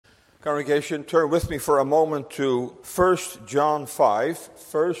Congregation, turn with me for a moment to 1 John 5.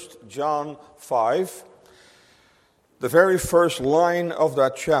 1 John 5, the very first line of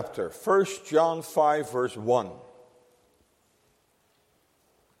that chapter. 1 John 5, verse 1.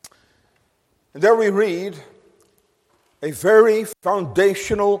 And there we read a very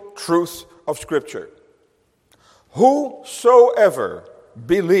foundational truth of Scripture. Whosoever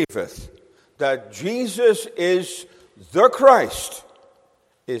believeth that Jesus is the Christ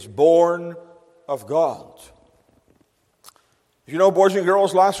is born of God. You know, boys and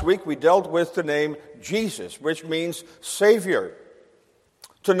girls, last week we dealt with the name Jesus, which means Savior.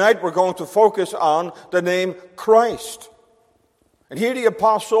 Tonight we're going to focus on the name Christ. And here the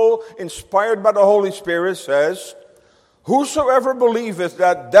apostle, inspired by the Holy Spirit, says, whosoever believeth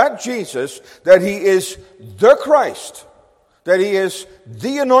that Jesus, that he is the Christ, that he is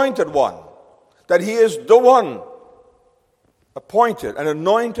the anointed one, that he is the one appointed and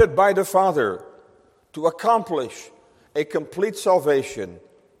anointed by the Father to accomplish a complete salvation.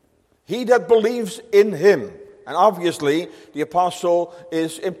 He that believes in him, and obviously the apostle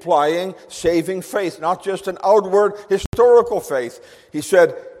is implying saving faith, not just an outward historical faith. He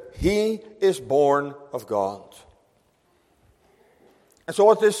said, he is born of God. And so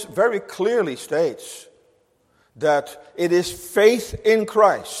what this very clearly states, that it is faith in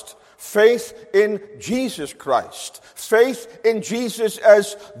Christ, faith in Jesus Christ, faith in Jesus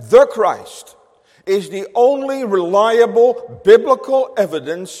as the Christ, is the only reliable biblical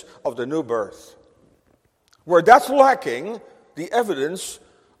evidence of the new birth. Where that's lacking, the evidence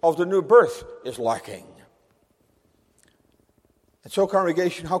of the new birth is lacking. And so,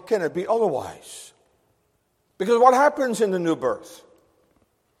 congregation, how can it be otherwise? Because what happens in the new birth?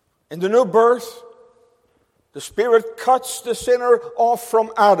 In the new birth, the Spirit cuts the sinner off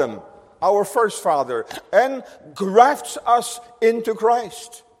from Adam, our first father, and grafts us into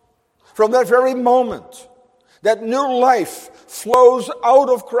Christ. From that very moment, that new life flows out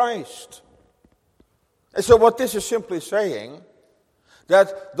of Christ. And so what this is simply saying,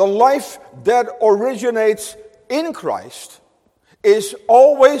 that the life that originates in Christ is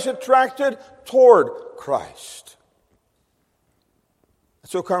always attracted toward Christ.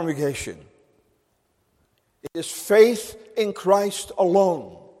 So, congregation, it is faith in Christ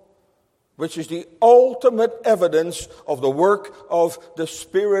alone which is the ultimate evidence of the work of the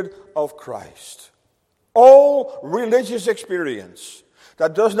Spirit of Christ. All religious experience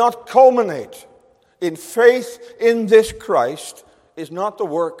that does not culminate in faith in this Christ is not the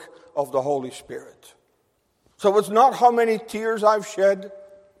work of the Holy Spirit. So it's not how many tears I've shed.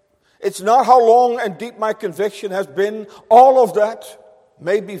 It's not how long and deep my conviction has been. All of that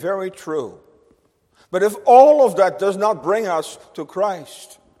may be very true. But if all of that does not bring us to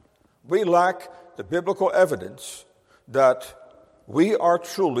Christ, we lack the biblical evidence that we are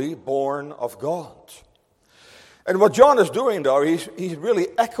truly born of God. And what John is doing, though, he's really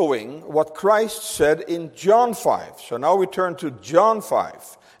echoing what Christ said in John 5. So now we turn to John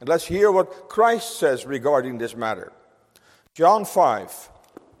 5, and let's hear what Christ says regarding this matter. John 5,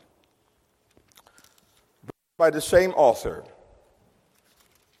 by the same author.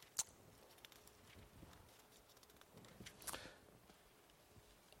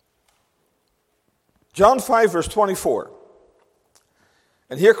 John 5, verse 24.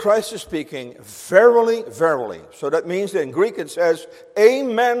 And here Christ is speaking, verily, verily. So that means that in Greek it says,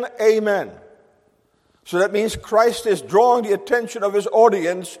 amen, amen. So that means Christ is drawing the attention of his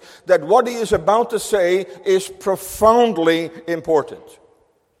audience that what he is about to say is profoundly important.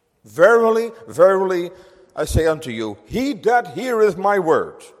 Verily, verily, I say unto you, he that heareth my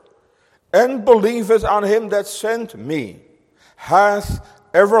word, and believeth on him that sent me, hath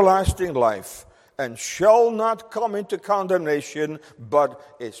everlasting life, and shall not come into condemnation, but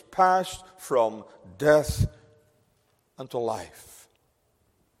is passed from death unto life.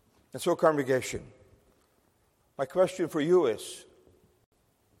 And so, congregation, my question for you is,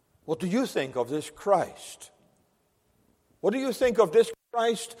 what do you think of this Christ? What do you think of this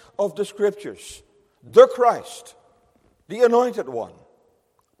Christ of the Scriptures? The Christ, the Anointed One.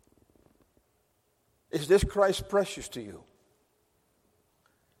 Is this Christ precious to you?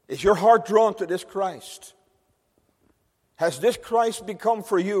 Is your heart drawn to this Christ? Has this Christ become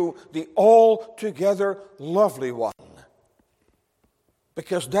for you the altogether lovely one?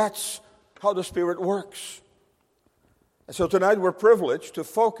 Because that's how the Spirit works. And so tonight we're privileged to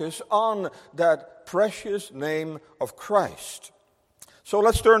focus on that precious name of Christ. So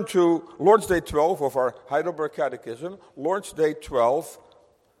let's turn to Lord's Day 12 of our Heidelberg Catechism. Lord's Day 12.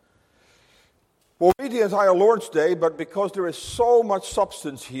 We'll read the entire Lord's Day, but because there is so much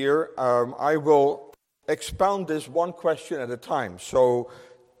substance here, I will expound this one question at a time. So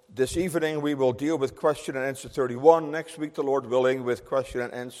This evening we will deal with question and answer 31. Next week, the Lord willing, with question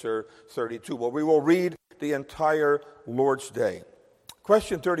and answer 32. But we will read the entire Lord's Day.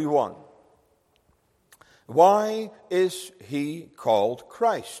 Question 31. Why is he called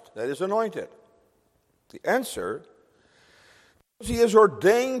Christ? That is, anointed. The answer: he is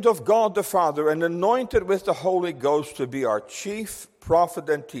ordained of God the Father and anointed with the Holy Ghost to be our chief prophet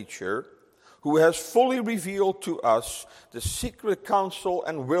and teacher, who has fully revealed to us the secret counsel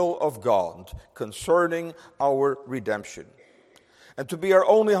and will of God concerning our redemption, and to be our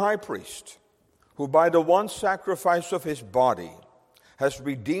only high priest, who by the one sacrifice of his body has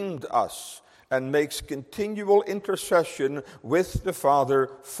redeemed us and makes continual intercession with the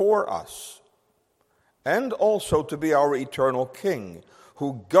Father for us, and also to be our eternal King,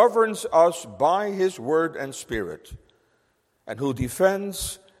 who governs us by his word and Spirit, and who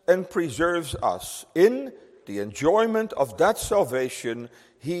defends and preserves us in the enjoyment of that salvation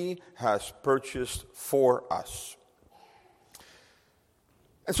he has purchased for us.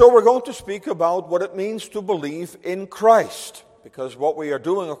 And so we're going to speak about what it means to believe in Christ, because what we are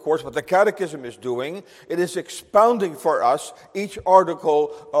doing, of course, what the Catechism is doing, it is expounding for us each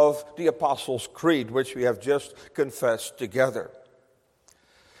article of the Apostles' Creed, which we have just confessed together.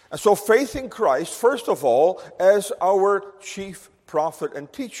 And so faith in Christ, first of all, as our chief prophet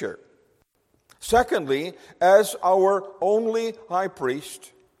and teacher. Secondly, as our only high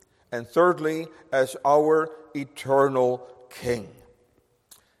priest. And thirdly, as our eternal King.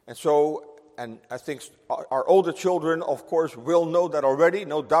 And I think our older children, of course, will know that already,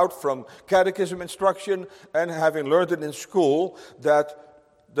 no doubt from catechism instruction and having learned it in school, that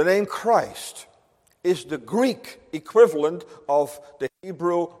the name Christ is the Greek equivalent of the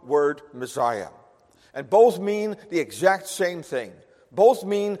Hebrew word Messiah. And both mean the exact same thing. Both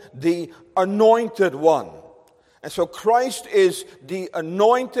mean the anointed one. And so Christ is the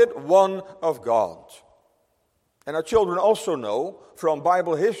anointed one of God. And our children also know from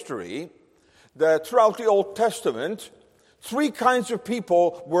Bible history that throughout the Old Testament, three kinds of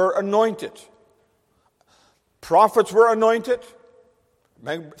people were anointed. Prophets were anointed.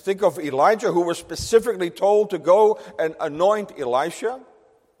 Think of Elijah, who was specifically told to go and anoint Elisha.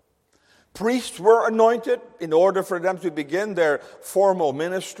 Priests were anointed in order for them to begin their formal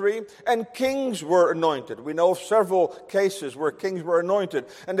ministry. And kings were anointed. We know of several cases where kings were anointed.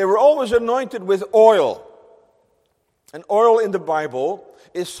 And they were always anointed with oil. And oil in the Bible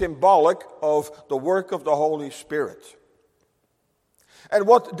is symbolic of the work of the Holy Spirit. And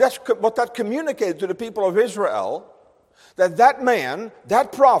what that communicated to the people of Israel, that man,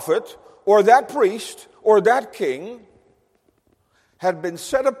 that prophet, or that priest, or that king had been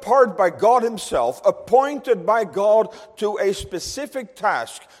set apart by God himself, appointed by God to a specific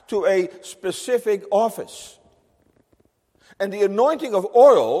task, to a specific office. And the anointing of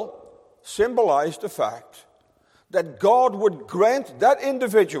oil symbolized the fact that God would grant that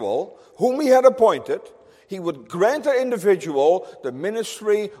individual whom he had appointed, he would grant that individual the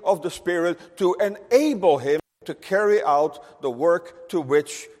ministry of the Spirit to enable him to carry out the work to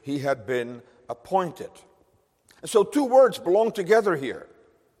which he had been appointed. And so two words belong together here.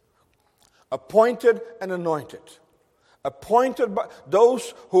 Appointed and anointed. Appointed by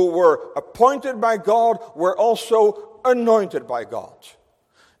those who were appointed by God were also anointed by God.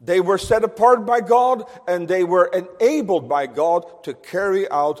 They were set apart by God, and they were enabled by God to carry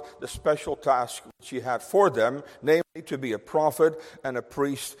out the special task which he had for them, namely to be a prophet and a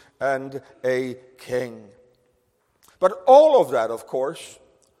priest and a king. But all of that, of course,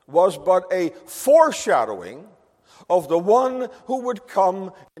 was but a foreshadowing of the one who would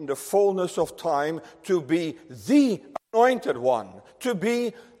come in the fullness of time to be the anointed one, to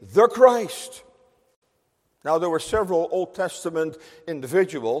be the Christ. Now, there were several Old Testament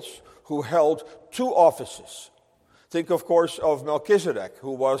individuals who held two offices. Think, of course, of Melchizedek,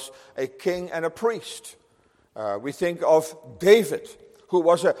 who was a king and a priest. We think of David, who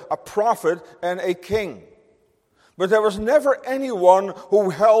was a prophet and a king. But there was never anyone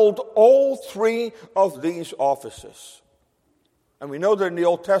who held all three of these offices. And we know that in the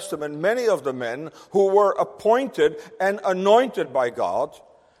Old Testament, many of the men who were appointed and anointed by God,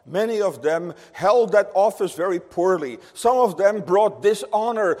 many of them held that office very poorly. Some of them brought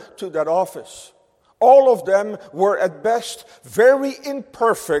dishonor to that office. All of them were at best very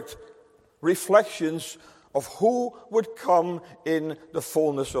imperfect reflections of who would come in the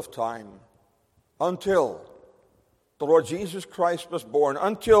fullness of time. Until the Lord Jesus Christ was born,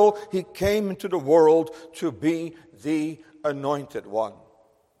 until he came into the world to be the anointed one.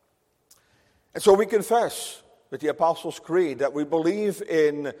 And so we confess with the Apostles' Creed that we believe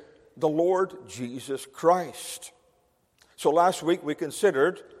in the Lord Jesus Christ. So last week we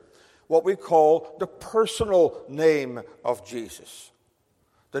considered what we call the personal name of Jesus.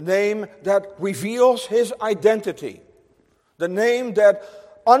 The name that reveals his identity. The name that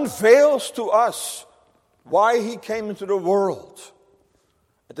unveils to us why he came into the world.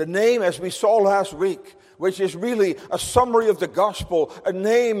 The name, as we saw last week, which is really a summary of the gospel, a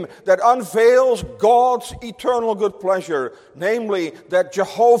name that unveils God's eternal good pleasure, namely that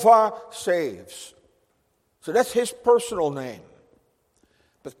Jehovah saves. So that's his personal name.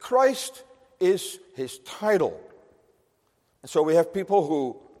 But Christ is his title. And so we have people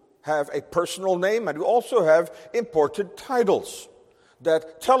who have a personal name, and we also have important titles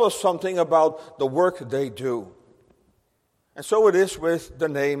that tell us something about the work they do. And so it is with the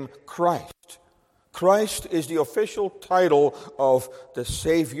name Christ. Christ is the official title of the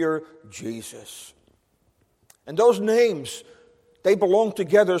Savior Jesus. And those names, they belong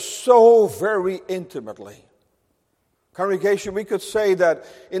together so very intimately. Congregation, we could say that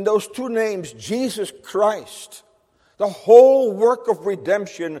in those two names, Jesus Christ, the whole work of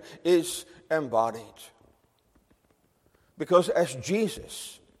redemption is embodied. Because as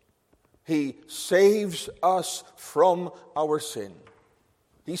Jesus, he saves us from our sin.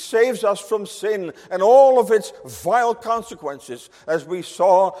 He saves us from sin and all of its vile consequences, as we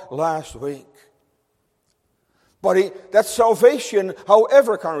saw last week. But that salvation,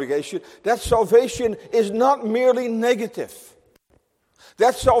 however, congregation, that salvation is not merely negative.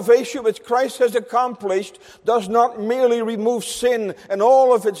 That salvation which Christ has accomplished does not merely remove sin and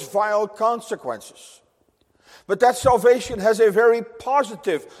all of its vile consequences. But that salvation has a very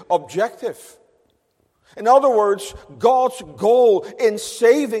positive objective. In other words, God's goal in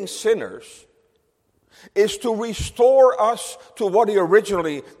saving sinners is to restore us to what he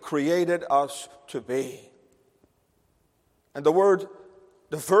originally created us to be. And the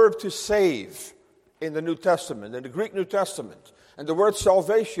verb to save in the New Testament, in the Greek New Testament, and the word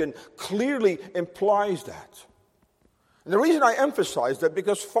salvation clearly implies that. And the reason I emphasize that,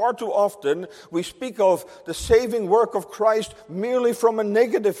 because far too often we speak of the saving work of Christ merely from a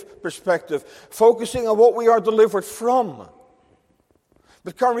negative perspective, focusing on what we are delivered from.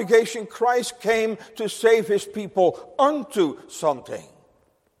 But congregation, Christ came to save his people unto something.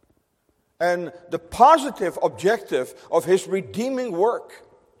 And the positive objective of his redeeming work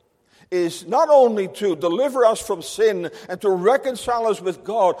is not only to deliver us from sin and to reconcile us with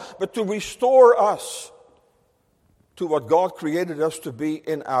God, but to restore us to what God created us to be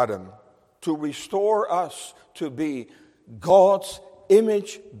in Adam, to restore us to be God's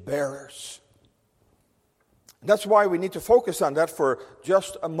image bearers. That's why we need to focus on that for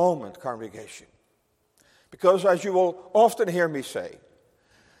just a moment, congregation. Because as you will often hear me say,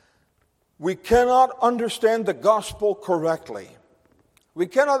 we cannot understand the gospel correctly. We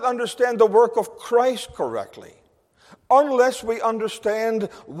cannot understand the work of Christ correctly unless we understand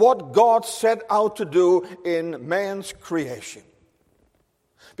what God set out to do in man's creation.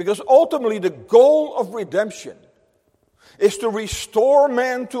 Because ultimately the goal of redemption is to restore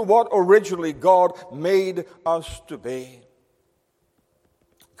man to what originally God made us to be.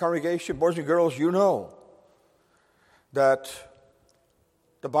 Congregation, boys and girls, you know that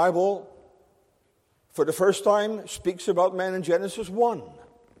the Bible, for the first time, speaks about man in Genesis 1.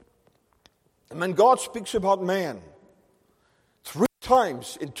 And when God speaks about man, 3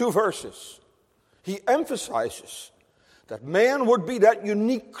 times in 2 verses, he emphasizes that man would be that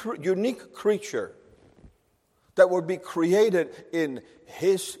unique creature that would be created in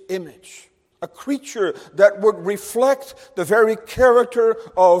his image. A creature that would reflect the very character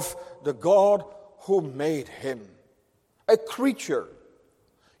of the God who made him. A creature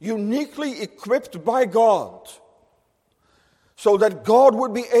uniquely equipped by God, so that God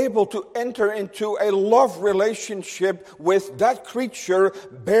would be able to enter into a love relationship with that creature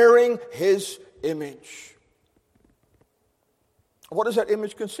bearing his image. What does that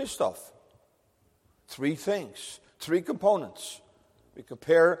image consist of? 3 things, 3 components. We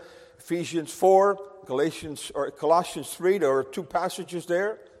compare Ephesians 4, Colossians 3, there are 2 passages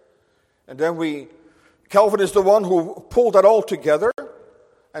there. And then Calvin is the one who pulled that all together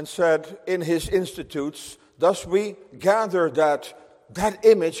and said in his Institutes, thus we gather that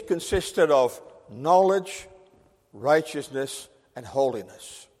image consisted of knowledge, righteousness, and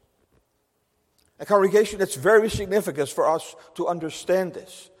holiness. And congregation, it's very significant for us to understand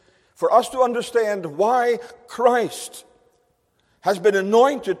this. For us to understand why Christ has been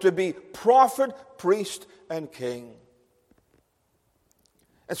anointed to be prophet, priest, and king.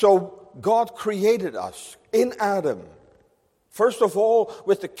 And so God created us in Adam, first of all,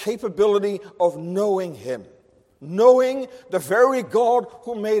 with the capability of knowing him. Knowing the very God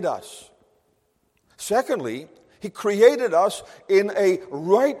who made us. Secondly, He created us in a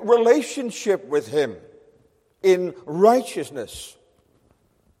right relationship with Him, in righteousness.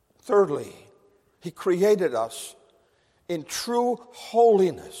 Thirdly, He created us in true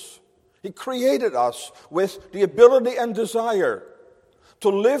holiness. He created us with the ability and desire to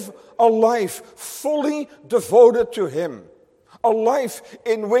live a life fully devoted to Him, a life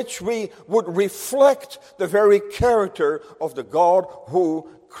in which we would reflect the very character of the God who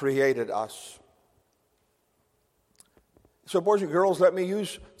created us. So, boys and girls, let me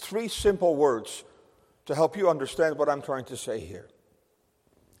use 3 simple words to help you understand what I'm trying to say here.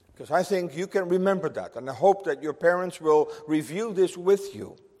 Because I think you can remember that, and I hope that your parents will review this with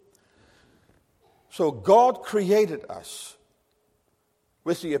you. So God created us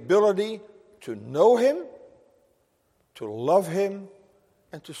with the ability to know Him, to love Him,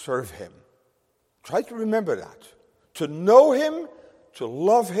 and to serve Him. Try to remember that. To know Him, to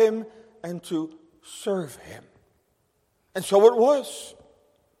love Him, and to serve Him. And so it was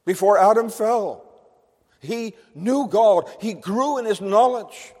before Adam fell. He knew God. He grew in his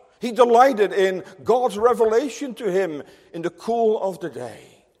knowledge. He delighted in God's revelation to him in the cool of the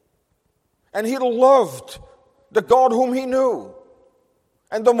day. And he loved the God whom he knew.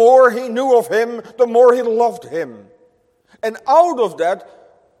 And the more he knew of Him, the more he loved Him. And out of that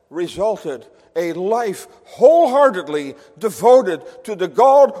resulted a life wholeheartedly devoted to the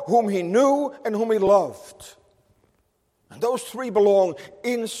God whom he knew and whom he loved. And those 3 belong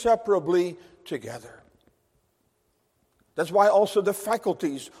inseparably together. That's why also the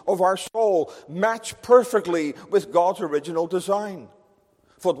faculties of our soul match perfectly with God's original design.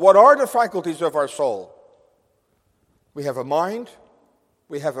 For what are the faculties of our soul? We have a mind,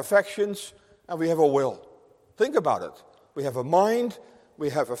 we have affections, and we have a will. Think about it. We have a mind, we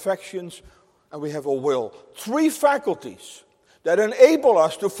have affections, and we have a will. 3 faculties that enable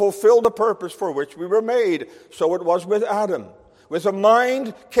us to fulfill the purpose for which we were made. So it was with Adam. With a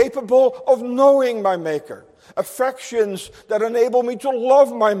mind capable of knowing my Maker. Affections that enable me to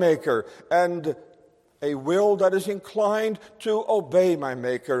love my Maker. And a will that is inclined to obey my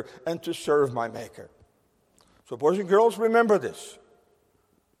Maker and to serve my Maker. So boys and girls, remember this.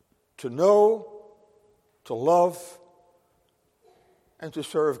 To know, to love, and to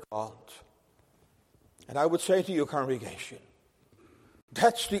serve God. And I would say to you, congregation,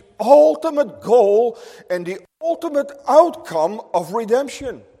 that's the ultimate goal and the ultimate outcome of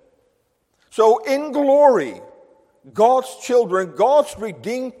redemption. So in glory, God's children, God's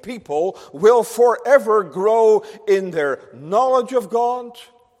redeemed people will forever grow in their knowledge of God.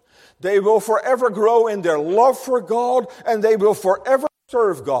 They will forever grow in their love for God, and they will forever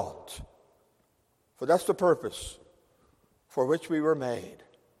serve God. For that's the purpose for which we were made.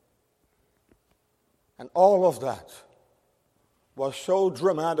 And all of that was so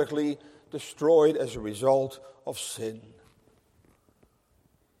dramatically destroyed as a result of sin.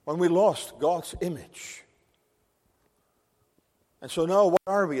 When we lost God's image. And so now what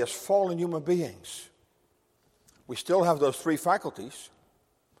are we as fallen human beings? We still have those 3 faculties.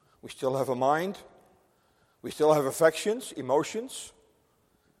 We still have a mind. We still have affections, emotions.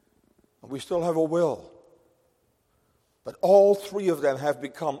 And we still have a will. But all 3 of them have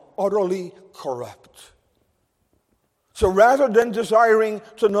become utterly corrupt. So rather than desiring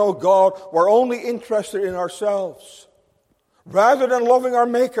to know God, we're only interested in ourselves. Rather than loving our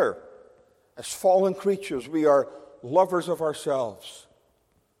Maker, as fallen creatures, we are lovers of ourselves.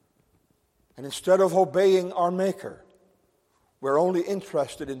 And instead of obeying our Maker, we're only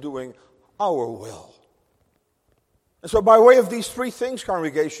interested in doing our will. And so by way of these 3 things,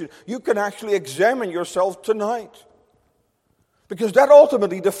 congregation, you can actually examine yourself tonight. Because that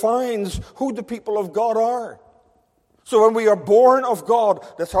ultimately defines who the people of God are. So when we are born of God,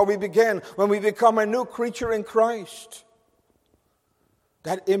 that's how we begin. When we become a new creature in Christ,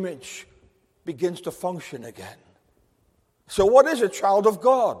 that image begins to function again. So what is a child of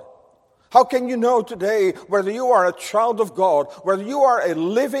God? How can you know today whether you are a child of God, whether you are a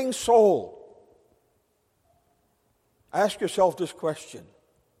living soul? Ask yourself this question.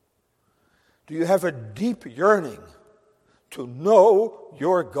 Do you have a deep yearning to know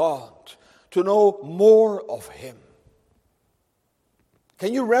your God, to know more of Him?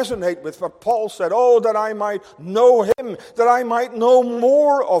 Can you resonate with what Paul said? Oh, that I might know Him, that I might know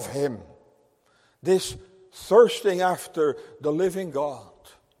more of Him. This thirsting after the living God.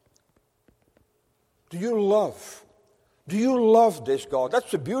 Do you love? Do you love this God?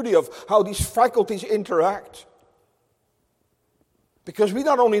 That's the beauty of how these faculties interact. Because we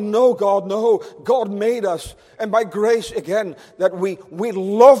not only know God, no, God made us. And by grace, again, that we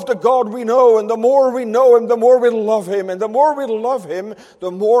love the God we know. And the more we know Him, the more we love Him. And the more we love Him, the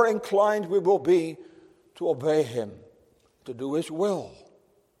more inclined we will be to obey Him, to do His will.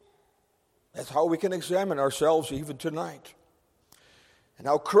 That's how we can examine ourselves even tonight. And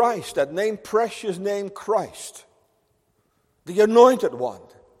now Christ, that name, precious name Christ, the Anointed One,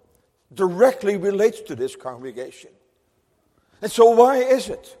 directly relates to this congregation. And so why is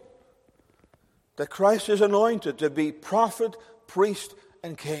it that Christ is anointed to be prophet, priest,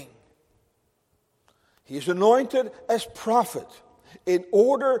 and king? He is anointed as prophet in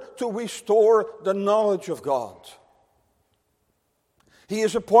order to restore the knowledge of God. He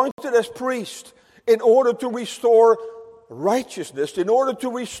is appointed as priest in order to restore righteousness, in order to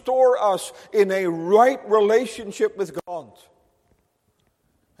restore us in a right relationship with God.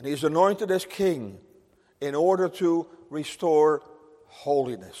 And he is anointed as king in order to restore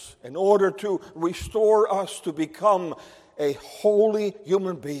holiness, in order to restore us to become a holy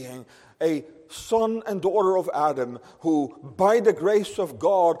human being, a son and daughter of Adam, who by the grace of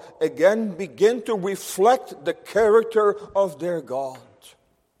God again begin to reflect the character of their God.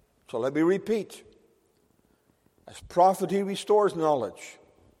 So let me repeat. As prophet, he restores knowledge.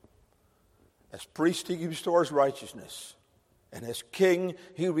 As priest, he restores righteousness. And as king,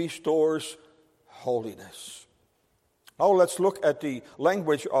 he restores holiness. Now let's look at the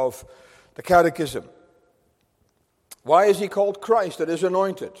language of the Catechism. Why is he called Christ, that is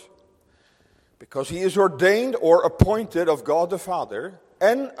anointed? Because he is ordained or appointed of God the Father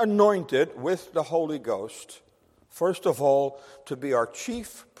and anointed with the Holy Ghost. First of all, to be our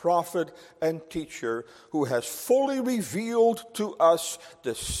chief prophet and teacher, who has fully revealed to us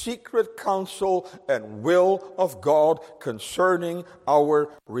the secret counsel and will of God concerning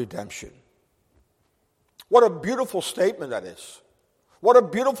our redemption. What a beautiful statement that is. What a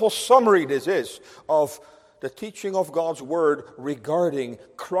beautiful summary this is of the teaching of God's word regarding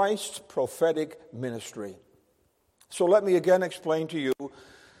Christ's prophetic ministry. So let me again explain to you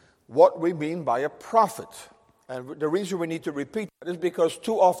what we mean by a prophet. And the reason we need to repeat that is because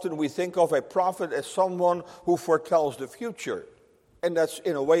too often we think of a prophet as someone who foretells the future. And that's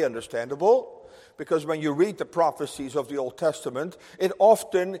in a way understandable, because when you read the prophecies of the Old Testament, it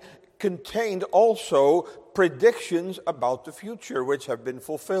often contained also predictions about the future which have been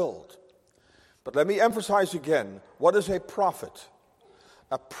fulfilled. But let me emphasize again, what is a prophet?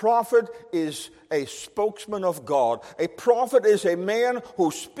 A prophet is a spokesman of God. A prophet is a man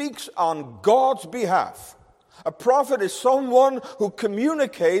who speaks on God's behalf. A prophet is someone who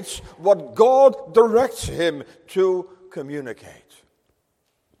communicates what God directs him to communicate.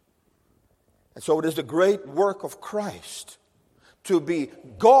 And so it is the great work of Christ to be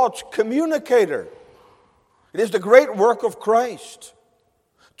God's communicator. It is the great work of Christ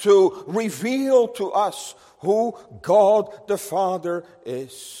to reveal to us who God the Father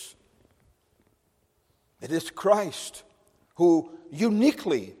is. It is Christ who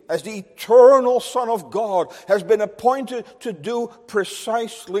uniquely, as the eternal Son of God, has been appointed to do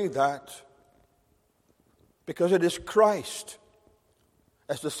precisely that. Because it is Christ,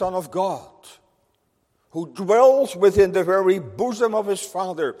 as the Son of God, who dwells within the very bosom of his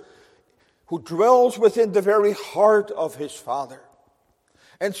Father, who dwells within the very heart of his Father.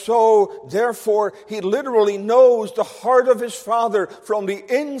 And so, therefore, he literally knows the heart of his Father from the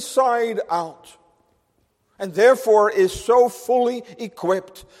inside out. And therefore is so fully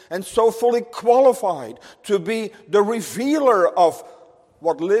equipped and so fully qualified to be the revealer of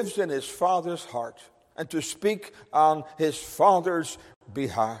what lives in his Father's heart and to speak on his Father's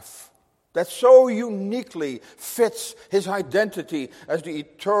behalf. That so uniquely fits his identity as the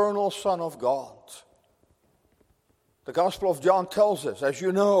eternal Son of God. The Gospel of John tells us, as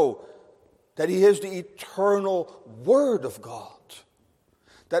you know, that he is the eternal Word of God.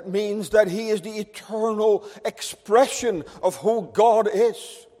 That means that he is the eternal expression of who God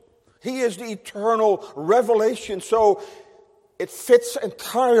is. He is the eternal revelation. So it fits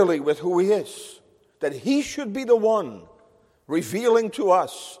entirely with who he is. That he should be the one revealing to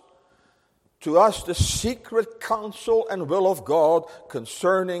us the secret counsel and will of God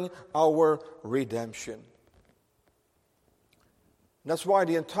concerning our redemption. And that's why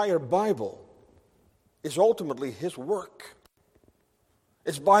the entire Bible is ultimately his work.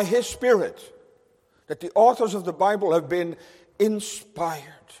 It's by his Spirit that the authors of the Bible have been inspired.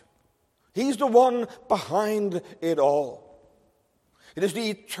 He's the one behind it all. It is the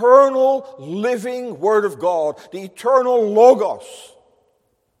eternal living Word of God, the eternal Logos,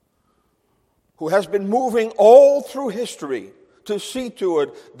 who has been moving all through history to see to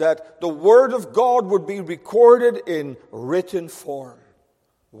it that the Word of God would be recorded in written form.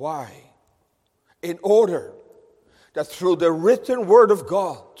 Why? In order that through the written Word of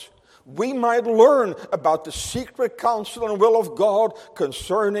God, we might learn about the secret counsel and will of God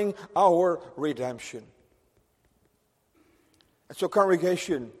concerning our redemption. And so,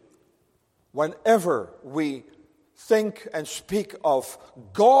 congregation, whenever we think and speak of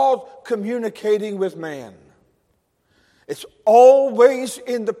God communicating with man, it's always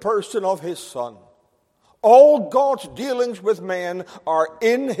in the person of His Son. All God's dealings with man are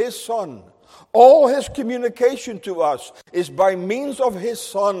in His Son. All His communication to us is by means of His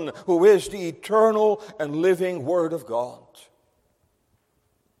Son, who is the eternal and living Word of God.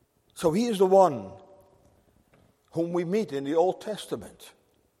 So He is the one whom we meet in the Old Testament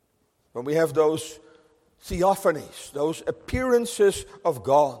when we have those theophanies, those appearances of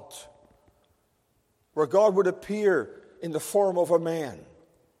God, where God would appear in the form of a man.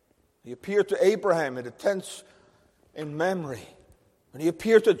 He appeared to Abraham in the tents in Mamre. When He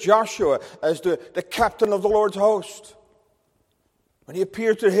appeared to Joshua as the captain of the Lord's host. When He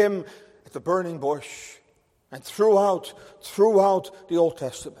appeared to him at the burning bush. And throughout the Old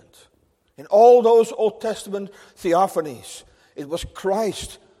Testament. In all those Old Testament theophanies, it was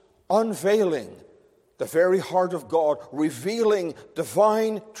Christ unveiling the very heart of God, revealing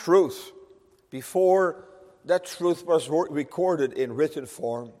divine truth before that truth was recorded in written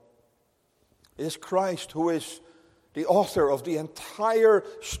form. It is Christ who is the author of the entire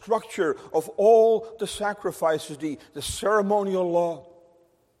structure of all the sacrifices, the ceremonial law.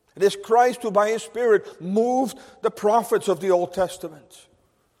 It is Christ who by His Spirit moved the prophets of the Old Testament.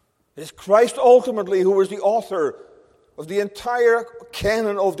 It is Christ ultimately who is the author of the entire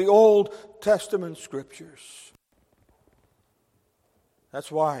canon of the Old Testament scriptures. That's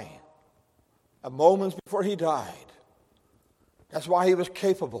why, a moment before He died, that's why He was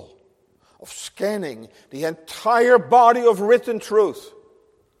capable of scanning the entire body of written truth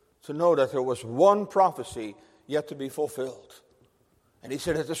to know that there was one prophecy yet to be fulfilled. And He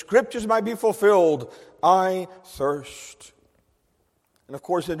said, that the scriptures might be fulfilled, I thirst. And of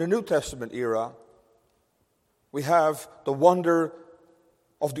course, in the New Testament era, we have the wonder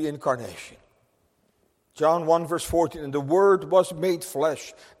of the incarnation. John 1 verse 14, and the Word was made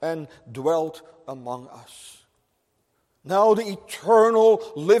flesh and dwelt among us. Now the eternal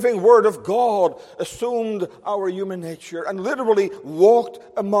living Word of God assumed our human nature and literally walked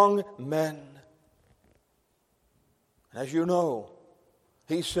among men. And as you know,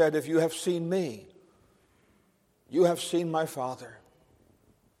 He said, if you have seen me, you have seen my Father.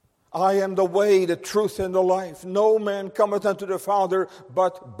 I am the way, the truth, and the life. No man cometh unto the Father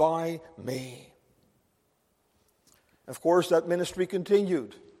but by me. Of course, that ministry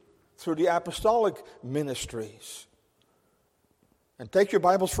continued through the apostolic ministries. And take your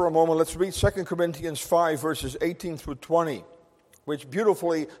Bibles for a moment. Let's read 2 Corinthians 5, verses 18 through 20, which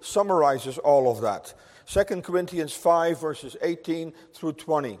beautifully summarizes all of that. 2 Corinthians 5, verses 18 through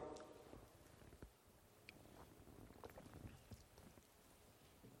 20.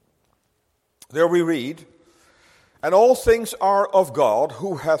 There we read, and all things are of God,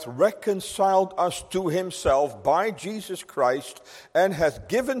 who hath reconciled us to Himself by Jesus Christ, and hath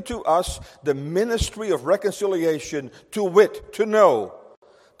given to us the ministry of reconciliation, to wit, to know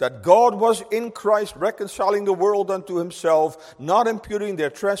that God was in Christ reconciling the world unto Himself, not imputing their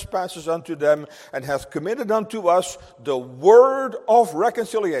trespasses unto them, and hath committed unto us the word of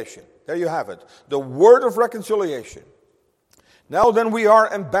reconciliation. There you have it, the word of reconciliation. Now then we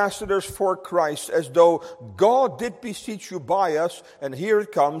are ambassadors for Christ, as though God did beseech you by us, and here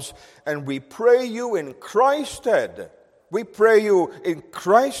it comes, and we pray you in Christ's stead. We pray you in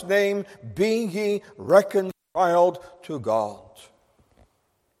Christ's name, being ye reconciled to God.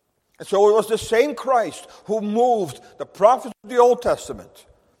 And so it was the same Christ who moved the prophets of the Old Testament,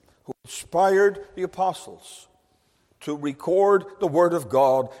 who inspired the apostles to record the Word of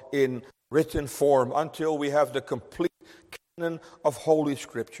God in written form until we have the complete of Holy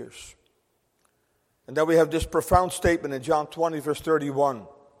Scriptures. And then we have this profound statement in John 20, verse 31.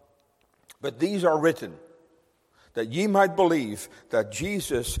 But these are written, that ye might believe that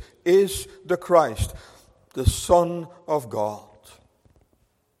Jesus is the Christ, the Son of God.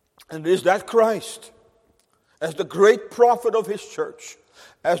 And it is that Christ, as the great prophet of His church,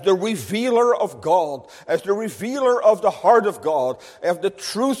 as the revealer of God, as the revealer of the heart of God, of the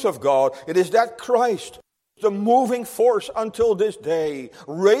truth of God, it is that Christ, the moving force until this day,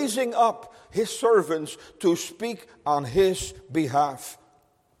 raising up His servants to speak on His behalf,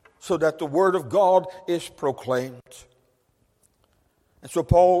 so that the Word of God is proclaimed. And so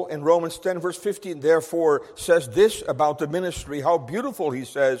Paul in Romans 10 verse 15 therefore says this about the ministry, how beautiful, he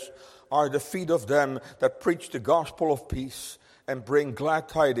says, are the feet of them that preach the gospel of peace and bring glad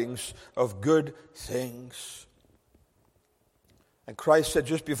tidings of good things. And Christ said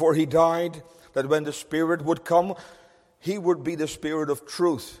just before He died, that when the Spirit would come, He would be the Spirit of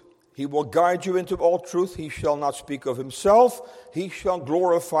truth. He will guide you into all truth. He shall not speak of himself. He shall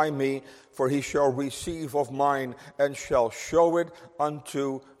glorify me, for he shall receive of mine and shall show it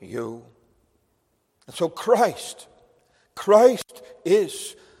unto you. And so Christ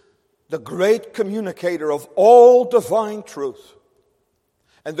is the great communicator of all divine truth.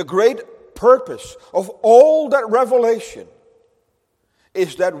 And the great purpose of all that revelation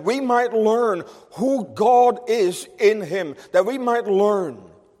is that we might learn who God is in him, that we might learn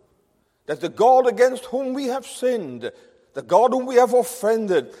that the God against whom we have sinned, the God whom we have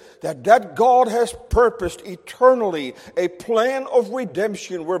offended, that God has purposed eternally a plan of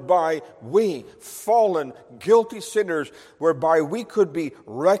redemption whereby we, fallen, guilty sinners, whereby we could be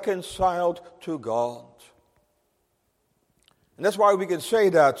reconciled to God. And that's why we can say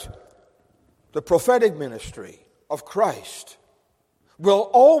that the prophetic ministry of Christ will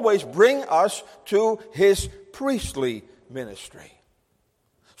always bring us to his priestly ministry.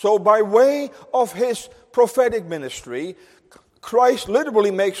 So by way of his prophetic ministry, Christ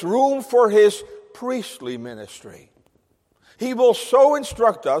literally makes room for his priestly ministry. He will so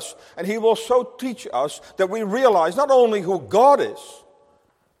instruct us and he will so teach us that we realize not only who God is,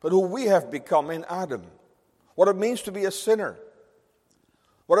 but who we have become in Adam. What it means to be a sinner.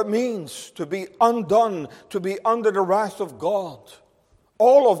 What it means to be undone, to be under the wrath of God.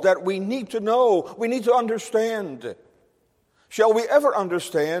 All of that we need to know, we need to understand. Shall we ever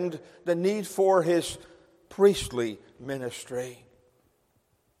understand the need for his priestly ministry?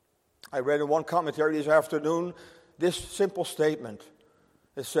 I read in one commentary this afternoon this simple statement.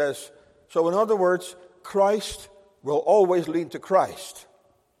 It says, so in other words, Christ will always lead to Christ,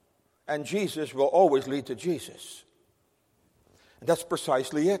 and Jesus will always lead to Jesus. And that's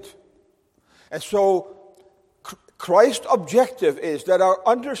precisely it. And so Christ's objective is that our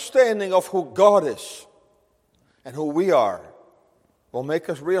understanding of who God is and who we are will make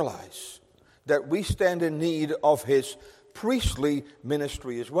us realize that we stand in need of his priestly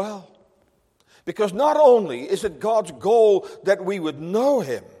ministry as well. Because not only is it God's goal that we would know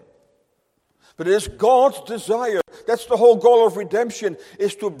him, but it is God's desire, that's the whole goal of redemption,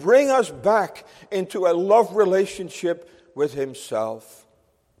 is to bring us back into a love relationship with himself.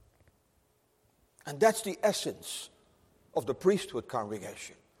 And that's the essence of the priesthood,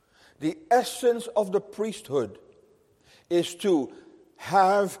 congregation. The essence of the priesthood is to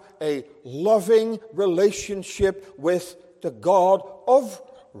have a loving relationship with the God of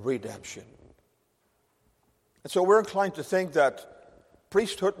redemption. And so we're inclined to think that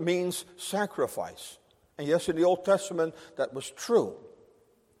priesthood means sacrifice. And yes, in the Old Testament that was true.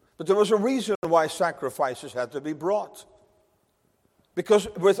 But there was a reason why sacrifices had to be brought. Because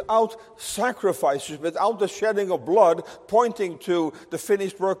without sacrifices, without the shedding of blood pointing to the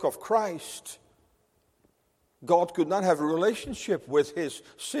finished work of Christ, God could not have a relationship with his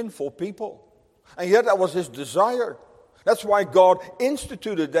sinful people. And yet that was his desire. That's why God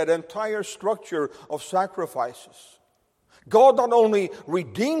instituted that entire structure of sacrifices. God not only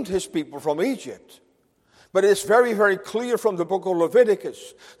redeemed his people from Egypt, but it's very, very clear from the book of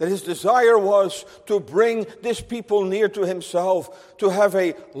Leviticus that his desire was to bring this people near to himself, to have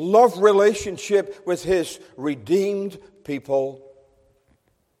a love relationship with his redeemed people.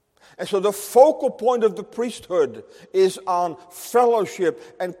 And so the focal point of the priesthood is on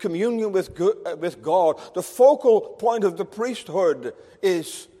fellowship and communion with God. The focal point of the priesthood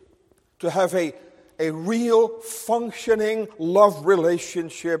is to have a real functioning love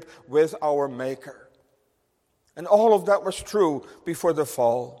relationship with our Maker. And all of that was true before the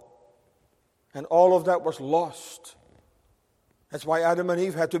fall. And all of that was lost. That's why Adam and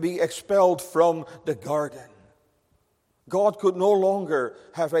Eve had to be expelled from the garden. God could no longer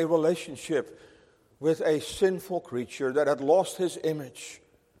have a relationship with a sinful creature that had lost his image.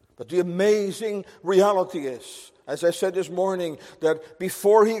 But the amazing reality is, as I said this morning, that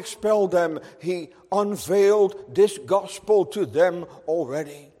before he expelled them, he unveiled this gospel to them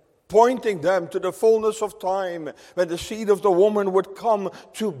already, pointing them to the fullness of time when the seed of the woman would come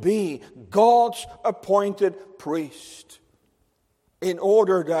to be God's appointed priest, in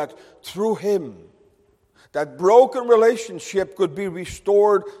order that through him, that broken relationship could be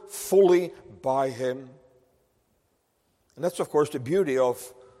restored fully by him. And that's, of course, the beauty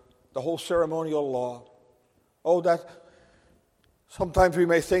of the whole ceremonial law. Oh, that sometimes we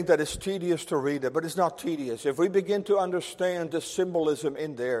may think that it's tedious to read it, but it's not tedious. If we begin to understand the symbolism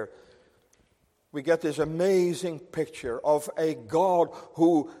in there, we get this amazing picture of a God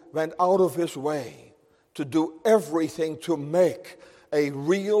who went out of his way to do everything to make a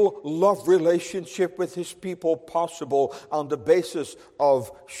real love relationship with his people possible on the basis of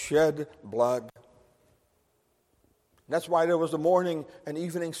shed blood. That's why there was the morning and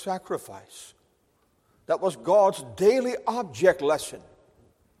evening sacrifice. That was God's daily object lesson,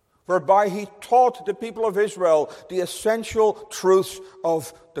 whereby he taught the people of Israel the essential truths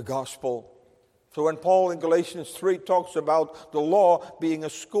of the gospel. So when Paul in Galatians 3 talks about the law being a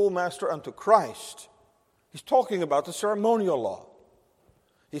schoolmaster unto Christ, he's talking about the ceremonial law.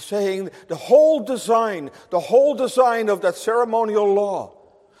 He's saying the whole design of that ceremonial law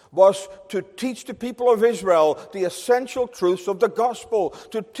was to teach the people of Israel the essential truths of the gospel,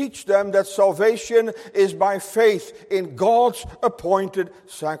 to teach them that salvation is by faith in God's appointed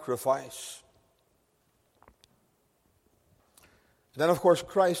sacrifice. Then, of course,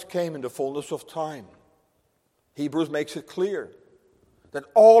 Christ came in the fullness of time. Hebrews makes it clear that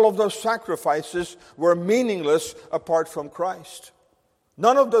all of those sacrifices were meaningless apart from Christ.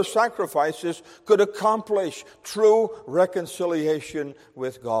 None of those sacrifices could accomplish true reconciliation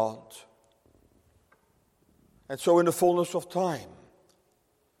with God. And so in the fullness of time,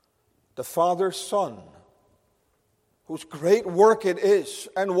 the Father's Son, whose great work it is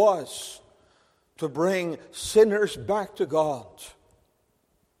and was to bring sinners back to God,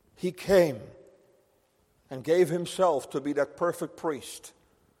 he came and gave himself to be that perfect priest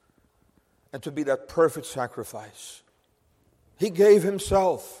and to be that perfect sacrifice. He gave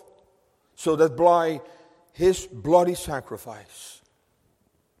himself so that by his bloody sacrifice,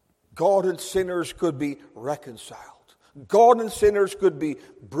 God and sinners could be reconciled. God and sinners could be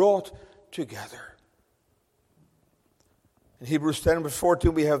brought together. In Hebrews 10 verse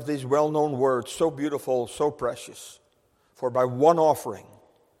 14 we have these well-known words, so beautiful, so precious. For by one offering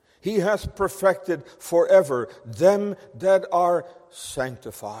he hath perfected forever them that are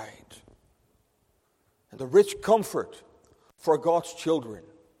sanctified. And the rich comfort for God's children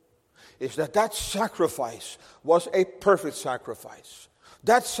is that sacrifice was a perfect sacrifice.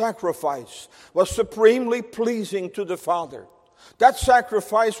 That sacrifice was supremely pleasing to the Father. That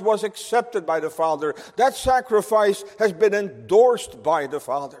sacrifice was accepted by the Father. That sacrifice has been endorsed by the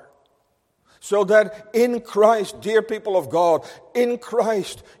Father. So that in Christ, dear people of God, in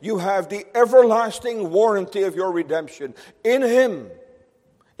Christ you have the everlasting warranty of your redemption. In him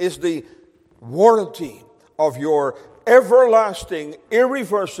is the warranty of your everlasting,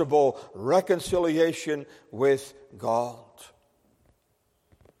 irreversible reconciliation with God.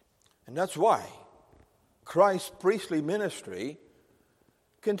 And that's why Christ's priestly ministry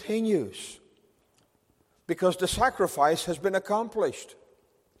continues. Because the sacrifice has been accomplished.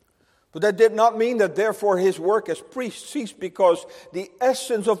 But that did not mean that therefore his work as priest ceased, because the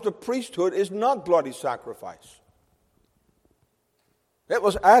essence of the priesthood is not bloody sacrifice. That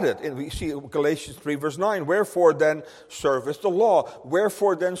was added, and we see Galatians 3 verse 9, wherefore then serveth the law?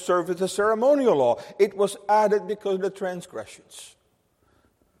 Wherefore then serveth the ceremonial law? It was added because of the transgressions.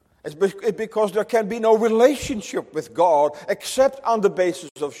 It's because there can be no relationship with God except on the basis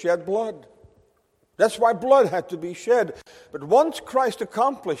of shed blood. That's why blood had to be shed. But once Christ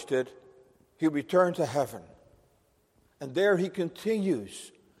accomplished it, he returned to heaven. And there he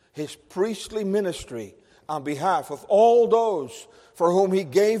continues his priestly ministry on behalf of all those for whom he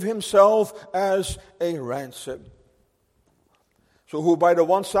gave himself as a ransom. So who by the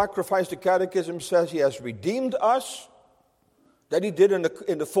one sacrifice, the Catechism says, he has redeemed us. That he did in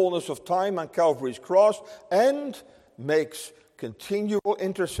the fullness of time on Calvary's cross, and makes continual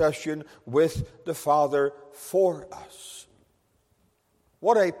intercession with the Father for us.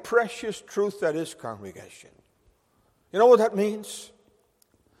 What a precious truth that is, congregation. You know what that means?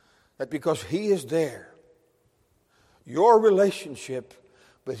 That because he is there, your relationship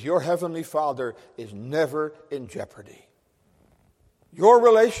with your Heavenly Father is never in jeopardy. Your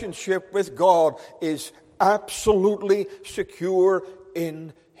relationship with God is absolutely secure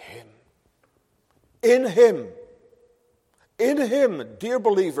in him. In him. In him, dear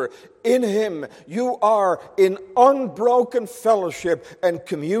believer, in him you are in unbroken fellowship and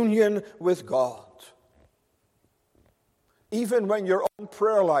communion with God. Even when your own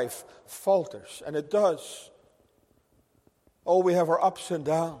prayer life falters, and it does. Oh, we have our ups and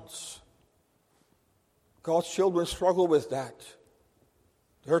downs. God's children struggle with that.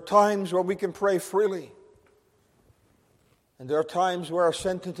 There are times where we can pray freely. And there are times where our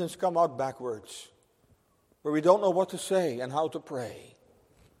sentences come out backwards, where we don't know what to say and how to pray.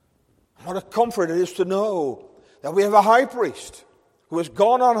 And what a comfort it is to know that we have a high priest who has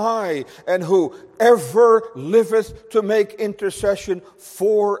gone on high and who ever liveth to make intercession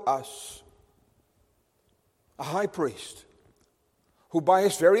for us. A high priest who by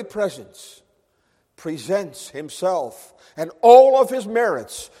his very presence presents himself and all of his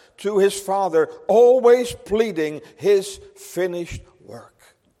merits to his Father, always pleading his finished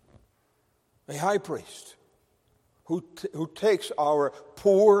work. A high priest who takes our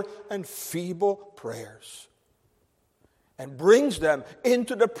poor and feeble prayers and brings them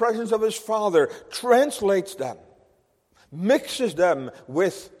into the presence of his Father, translates them, mixes them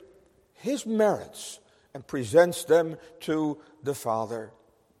with his merits, and presents them to the Father.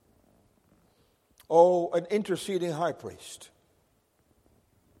 Oh, an interceding high priest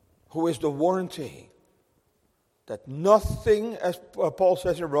who is the warranty that nothing, as Paul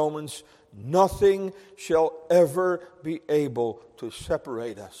says in Romans, nothing shall ever be able to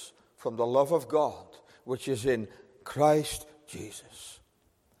separate us from the love of God, which is in Christ Jesus.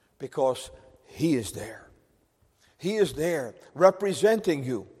 Because he is there. He is there representing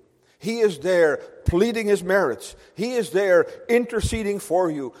you. He is there pleading his merits. He is there interceding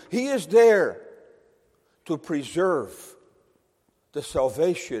for you. He is there to preserve the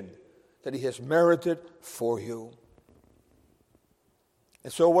salvation that he has merited for you.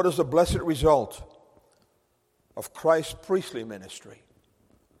 And so what is the blessed result of Christ's priestly ministry?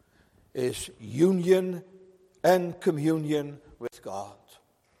 Is union and communion with God.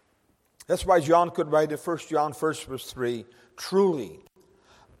 That's why John could write in 1 John 1 verse 3, truly,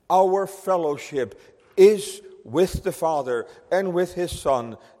 our fellowship is with the Father and with his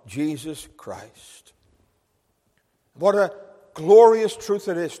Son, Jesus Christ. What a glorious truth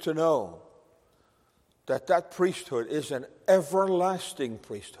it is to know that priesthood is an everlasting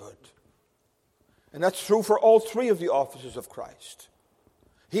priesthood. And that's true for all three of the offices of Christ.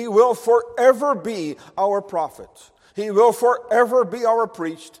 He will forever be our prophet. He will forever be our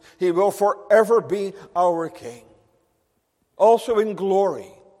priest. He will forever be our king. Also in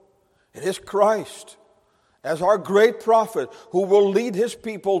glory, it is Christ as our great prophet who will lead his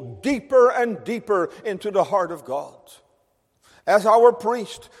people deeper and deeper into the heart of God. As our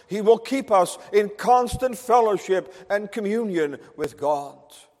priest, he will keep us in constant fellowship and communion with God.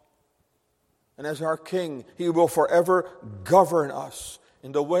 And as our king, he will forever govern us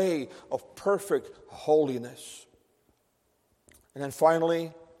in the way of perfect holiness. And then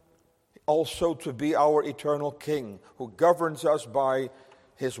finally, also to be our eternal king, who governs us by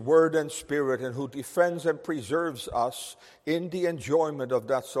his word and spirit, and who defends and preserves us in the enjoyment of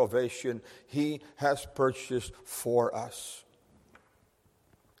that salvation he has purchased for us.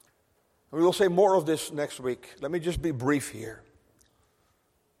 We will say more of this next week. Let me just be brief here.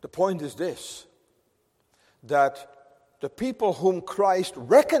 The point is this, that the people whom Christ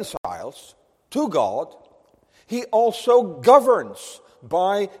reconciles to God, he also governs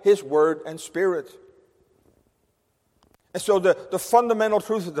by his word and spirit. And so the fundamental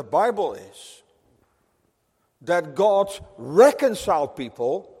truth of the Bible is that God's reconciled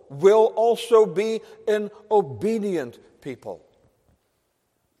people will also be an obedient people.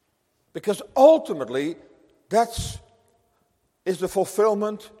 Because ultimately, that is the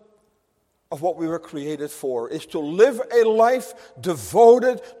fulfillment of what we were created for, is to live a life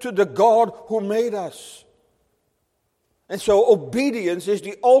devoted to the God who made us. And so obedience is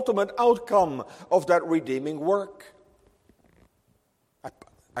the ultimate outcome of that redeeming work.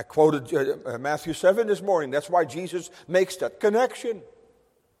 I quoted Matthew 7 this morning. That's why Jesus makes that connection.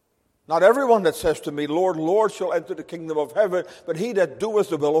 Not everyone that says to me, Lord, Lord, shall enter the kingdom of heaven, but he that doeth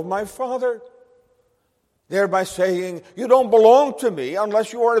the will of my Father. Thereby saying, you don't belong to me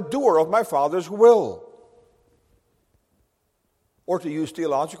unless you are a doer of my Father's will. Or to use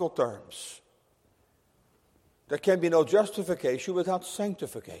theological terms, there can be no justification without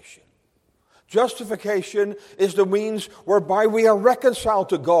sanctification. Justification is the means whereby we are reconciled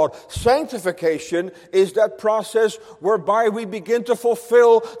to God. Sanctification is that process whereby we begin to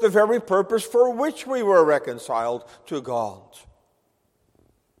fulfill the very purpose for which we were reconciled to God.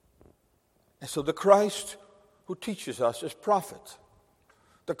 And so the Christ who teaches us is prophet.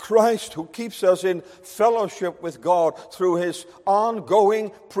 The Christ who keeps us in fellowship with God through his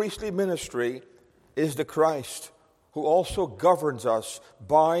ongoing priestly ministry is the Christ who also governs us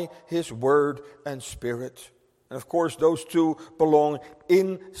by his word and spirit. And of course, those two belong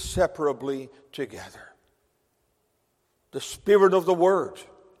inseparably together. The spirit of the word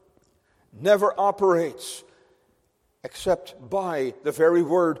never operates except by the very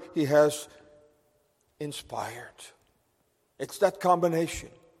word he has inspired. It's that combination.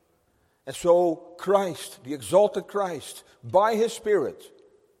 And so Christ, the exalted Christ, by his Spirit,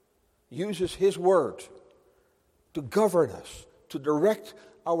 uses his word to govern us, to direct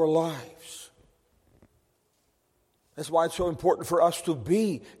our lives. That's why it's so important for us to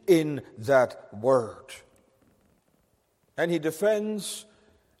be in that word. And he defends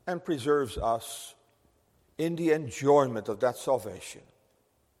and preserves us in the enjoyment of that salvation.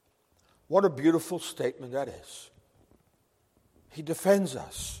 What a beautiful statement that is. He defends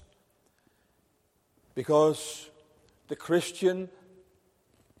us because The Christian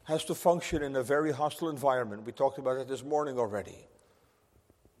has to function in a very hostile environment. We talked about it this morning already.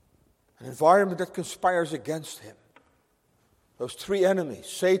 An environment that conspires against him. Those three enemies,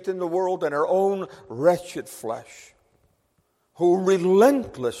 Satan, the world, and our own wretched flesh, who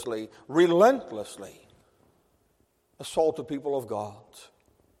relentlessly assault the people of God.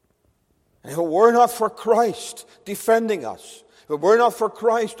 And if it were not for Christ defending us, if it were not for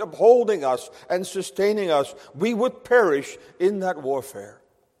Christ upholding us and sustaining us, we would perish in that warfare.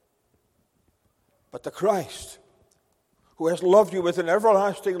 But the Christ, who has loved you with an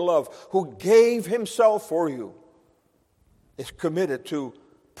everlasting love, who gave himself for you, is committed to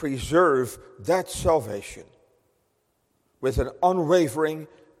preserve that salvation with an unwavering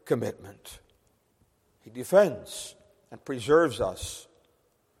commitment. He defends and preserves us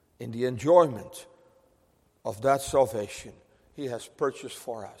in the enjoyment of that salvation he has purchased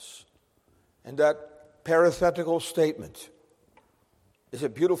for us. And that parenthetical statement is a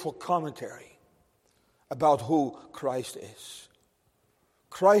beautiful commentary about who Christ is.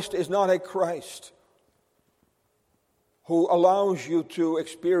 Christ is not a Christ who allows you to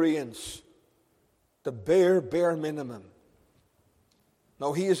experience the bare minimum.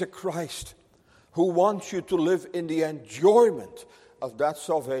 No, he is a Christ who wants you to live in the enjoyment of that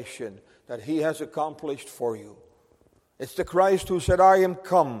salvation that he has accomplished for you. It's the Christ who said, I am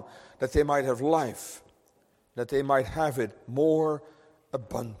come that they might have life, that they might have it more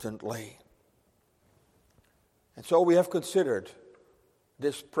abundantly. And so we have considered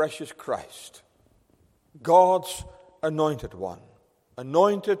this precious Christ, God's anointed one,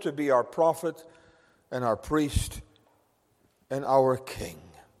 anointed to be our prophet and our priest and our king.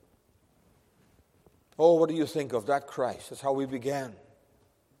 Oh, what do you think of that Christ? That's how we began.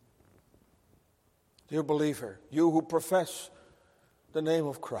 Dear believer, you who profess the name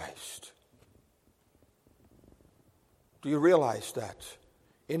of Christ, do you realize that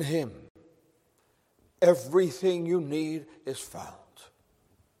in him everything you need is found?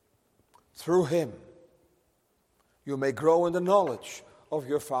 Through him you may grow in the knowledge of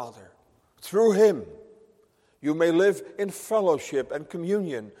your Father. Through him you may live in fellowship and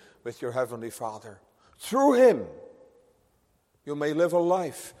communion with your Heavenly Father. Through him you may live a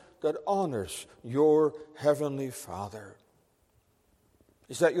life that honors your Heavenly Father.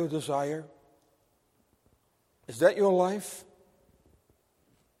 Is that your desire? Is that your life?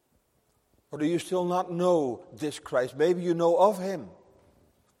 Or do you still not know this Christ? Maybe you know of him.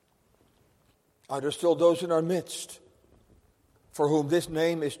 Are there still those in our midst for whom this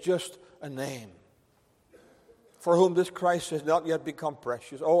name is just a name? For whom this Christ has not yet become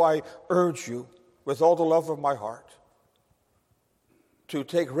precious? Oh, I urge you with all the love of my heart to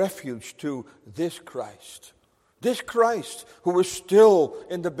take refuge to this Christ. This Christ who is still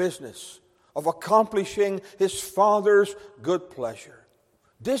in the business of accomplishing his Father's good pleasure.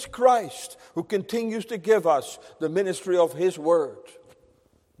 This Christ who continues to give us the ministry of his word.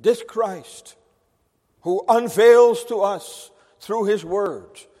 This Christ who unveils to us through his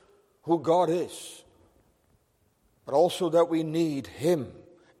word who God is. But also that we need him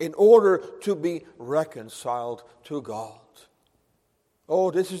in order to be reconciled to God. Oh,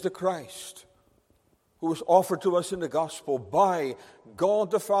 this is the Christ who was offered to us in the gospel by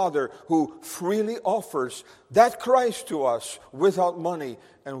God the Father, who freely offers that Christ to us without money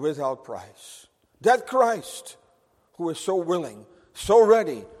and without price. That Christ who is so willing, so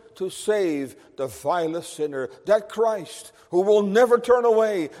ready to save the vilest sinner. That Christ who will never turn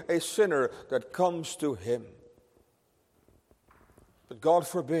away a sinner that comes to him. But God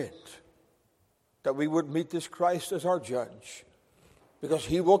forbid that we would meet this Christ as our judge, because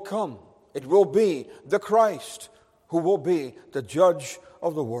he will come. It will be the Christ who will be the judge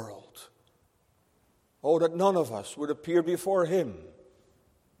of the world. Oh, that none of us would appear before him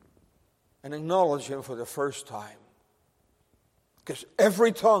and acknowledge him for the first time. Because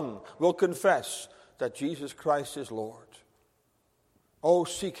every tongue will confess that Jesus Christ is Lord. Oh,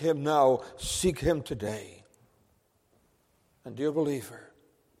 seek him now, seek him today. And dear believer,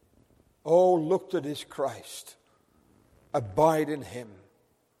 oh, look to this Christ. Abide in him,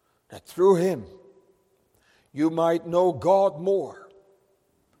 that through him you might know God more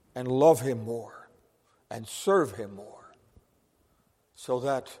and love him more and serve him more, so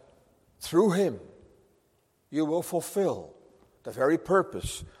that through him you will fulfill the very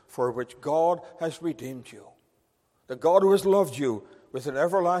purpose for which God has redeemed you. The God who has loved you with an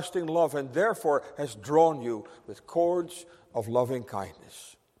everlasting love and therefore has drawn you with cords of loving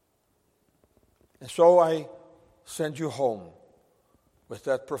kindness. And so I send you home with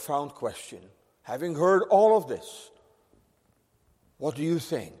that profound question. Having heard all of this, what do you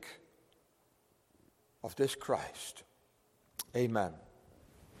think of this Christ Amen.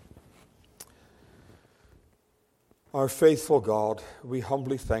 Our faithful God, we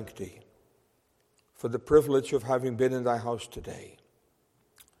humbly thank Thee for the privilege of having been in Thy house today,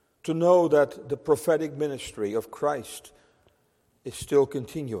 to know that the prophetic ministry of Christ is still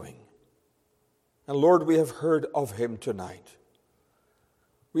continuing. And Lord, we have heard of Him tonight.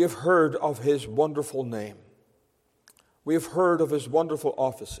 We have heard of His wonderful name. We have heard of His wonderful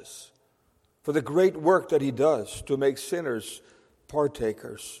offices, for the great work that He does to make sinners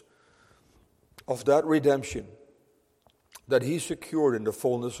partakers of that redemption that He secured in the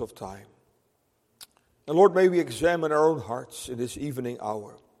fullness of time. And Lord, may we examine our own hearts in this evening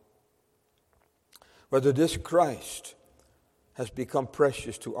hour, whether this Christ has become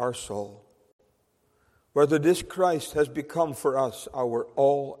precious to our soul, whether this Christ has become for us our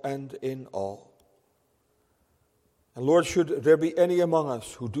all and in all. And Lord, should there be any among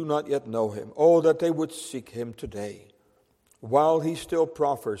us who do not yet know Him, oh, that they would seek Him today, while He still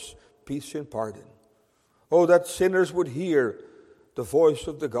proffers peace and pardon. Oh, that sinners would hear the voice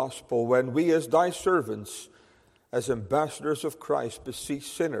of the gospel when we as Thy servants, as ambassadors of Christ,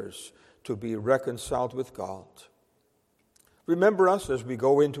 beseech sinners to be reconciled with God. Remember us as we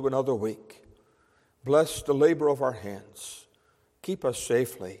go into another week. Bless the labor of our hands. Keep us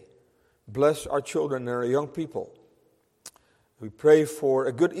safely. Bless our children and our young people. We pray for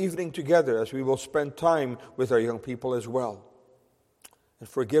a good evening together as we will spend time with our young people as well. And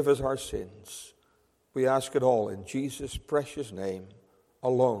forgive us our sins. We ask it all in Jesus' precious name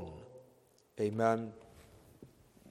alone. Amen.